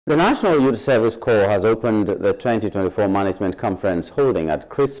The National Youth Service Corps has opened the 2024 Management Conference holding at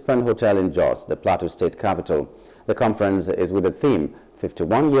Crispin Hotel in Jos, the Plateau State capital. The conference is with the theme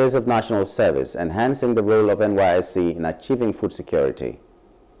 51 Years of National Service, Enhancing the Role of NYSC in Achieving Food Security.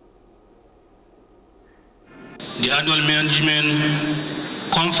 The annual management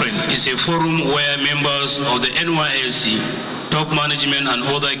conference is a forum where members of the NYSC, top management and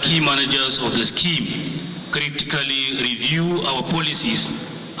other key managers of the scheme critically review our policies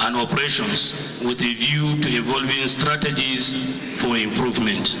and operations with a view to evolving strategies for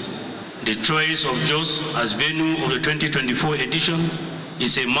improvement. The choice of Jos as venue of the 2024 edition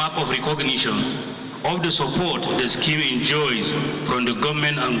is a mark of recognition of the support the scheme enjoys from the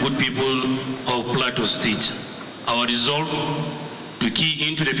government and good people of Plateau State. Our resolve to key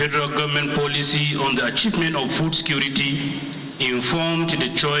into the federal government policy on the achievement of food security informed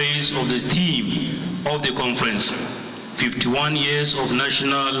the choice of the theme of the conference, 51 Years of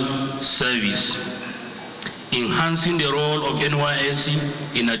National Service, Enhancing the Role of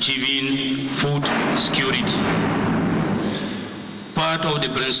NYSC in Achieving Food Security. Part of the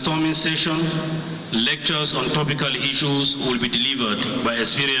brainstorming session, lectures on topical issues will be delivered by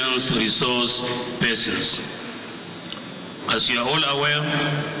experienced resource persons. As you are all aware,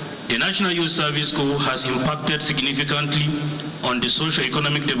 the National Youth Service Corps has impacted significantly on the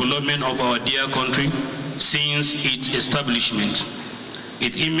socio-economic development of our dear country since its establishment.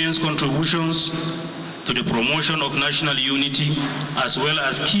 Its immense contributions to the promotion of national unity, as well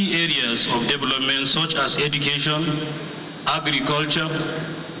as key areas of development such as education, agriculture,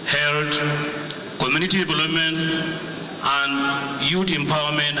 health, community development, and youth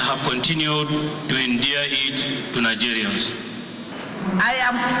empowerment have continued to endear it to Nigerians. I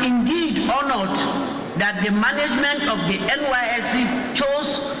am indeed honored that the management of the NYSC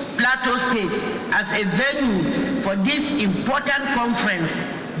chose Plateau State as a venue for this important conference,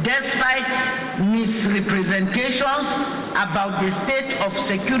 despite misrepresentations about the state of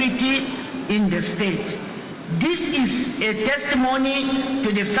security in the state. This is a testimony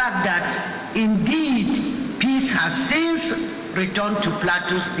to the fact that, indeed, peace has since returned to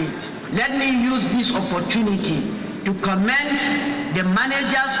Plateau State. Let me use this opportunity to commend the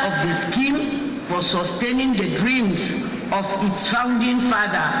managers of the scheme for sustaining the dreams of its founding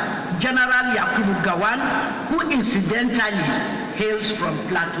father, General Yakubu Gowon, who incidentally hails from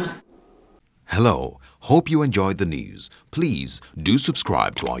Plateau State. Hello, hope you enjoyed the news. Please do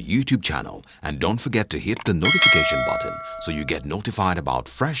subscribe to our YouTube channel and don't forget to hit the notification button so you get notified about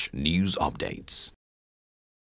fresh news updates.